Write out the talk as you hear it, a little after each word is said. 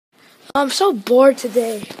I'm so bored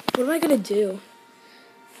today. What am I gonna do?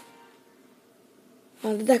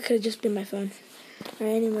 That could have just been my phone.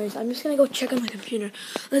 Alright, anyways, I'm just gonna go check on my computer.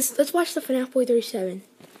 Let's watch the FNAF Boy 37.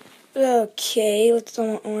 Okay, let's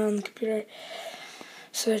go on the computer.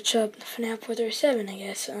 Search up the FNAF Boy 37, I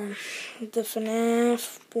guess. The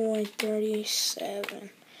FNAF Boy 37.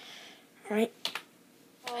 Alright,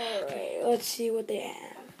 let's see what they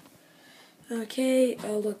have. Okay,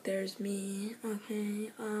 oh look, there's me.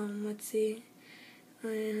 Okay, let's see.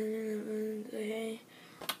 Okay.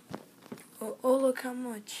 Oh, look how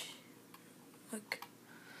much.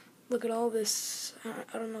 Look at all this.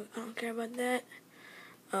 I don't know. I don't care about that.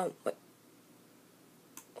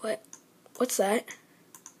 What's that?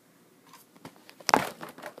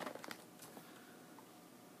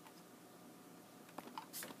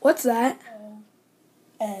 What's that?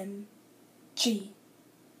 OMG.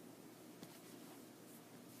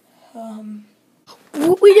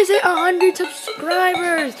 We just hit 100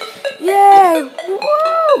 subscribers! Yay!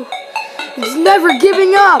 Woo! He's never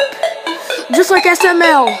giving up! Just like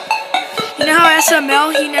SML. You know how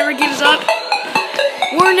SML, he never gives up?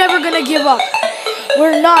 We're never gonna give up.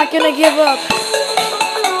 We're not gonna give up.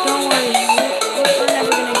 Don't worry. We're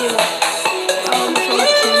never gonna give up. I'm sorry,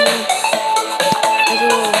 the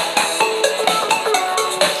camera.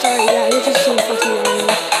 Sorry, yeah, it's just so fucking annoying.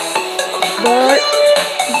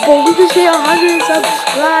 But we just hit 100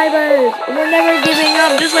 subscribers. We're never giving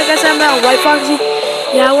up, just like SML, right, Foxy?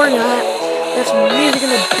 Yeah, we're not. There's some music in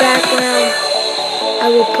the background. I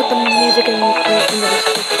will put the music in the description.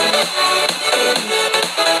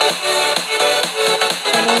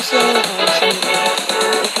 And also,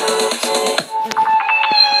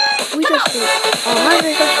 we just hit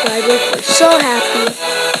 100 subscribers. We're so happy.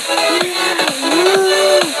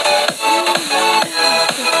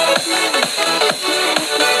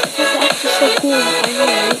 So cool, I know,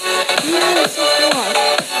 right? Yeah, it's so cool.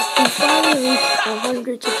 We finally reached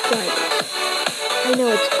 100 subscribers. I know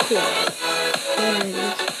it's cool.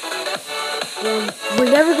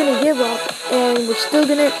 We're never gonna give up, and we're still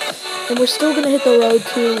gonna hit the road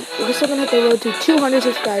to 200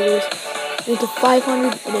 subscribers, and to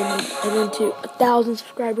 500, and then to 1,000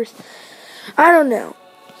 subscribers. I don't know.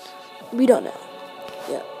 We don't know.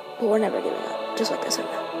 Yeah, but we're never giving up, just like I said.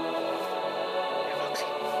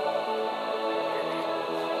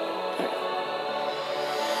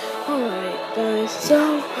 Alright guys,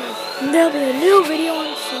 so there'll be a new video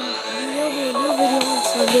on Sunday.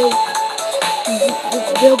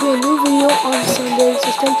 There'll be a new video on Sunday,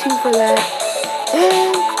 so stay tuned for that.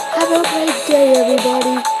 And have a great day,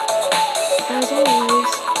 everybody. As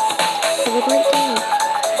always, have a great day.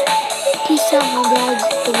 Peace out, my dogs.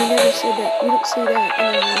 But we never said that. We don't say that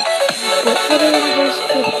anymore. But for the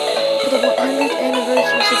 100th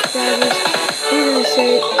anniversary subscribers, we're gonna say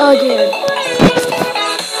it again.